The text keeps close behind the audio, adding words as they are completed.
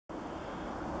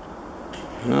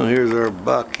Well, here's our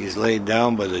buck. He's laid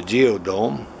down by the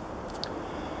geodome.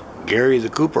 Gary the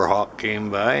Cooper hawk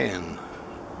came by and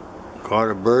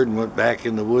caught a bird and went back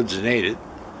in the woods and ate it.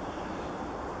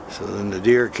 So then the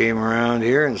deer came around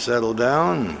here and settled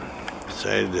down and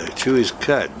decided to chew his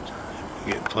cud.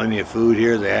 Get plenty of food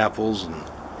here, the apples and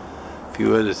a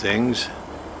few other things.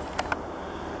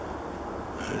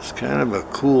 It's kind of a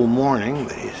cool morning,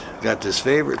 but he's got this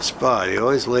favorite spot. He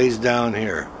always lays down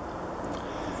here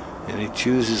and he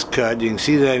chews his cud. You can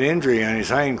see that injury on his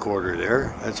hindquarter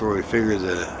there. That's where we figure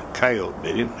the coyote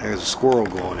bit him. There's a squirrel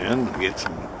going in to get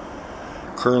some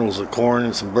kernels of corn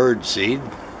and some bird seed.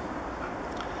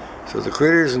 So the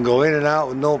critters can go in and out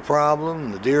with no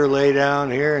problem. The deer lay down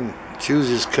here and chews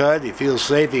his cud. He feels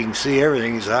safe. He can see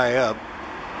everything. He's high up.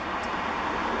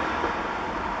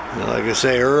 And like I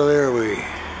say earlier, we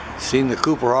seen the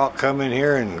Cooper hawk come in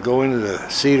here and go into the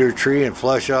cedar tree and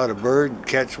flush out a bird and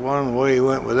catch one. The way he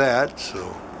went with that.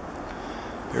 So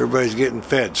everybody's getting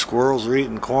fed. Squirrels are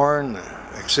eating corn. The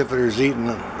accipiter's eating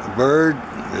a bird.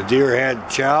 The deer had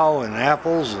chow and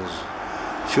apples and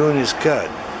chewing his cud.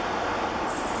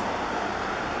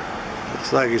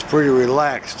 Looks like he's pretty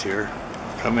relaxed here.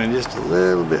 Come in just a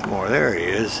little bit more. There he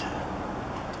is.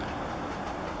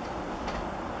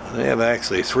 They have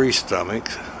actually 3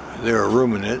 stomachs. They're a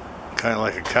ruminant, kind of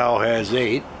like a cow has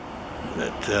 8.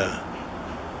 But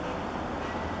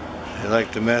they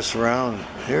like to mess around.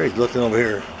 Here he's looking over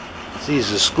here.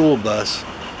 Sees the school bus.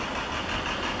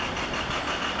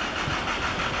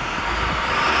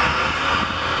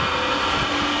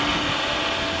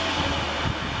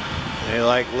 They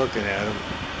like looking at him.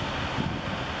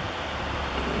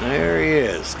 And there he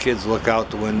is. Kids look out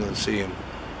the window and see him.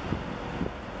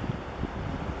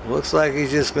 Looks like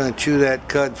he's just going to chew that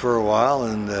cud for a while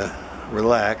and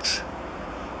relax.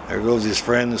 There goes his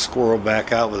friend the squirrel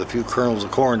back out with a few kernels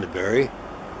of corn to bury.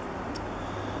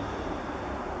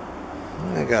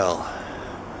 I think I'll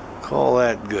call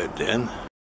that good then.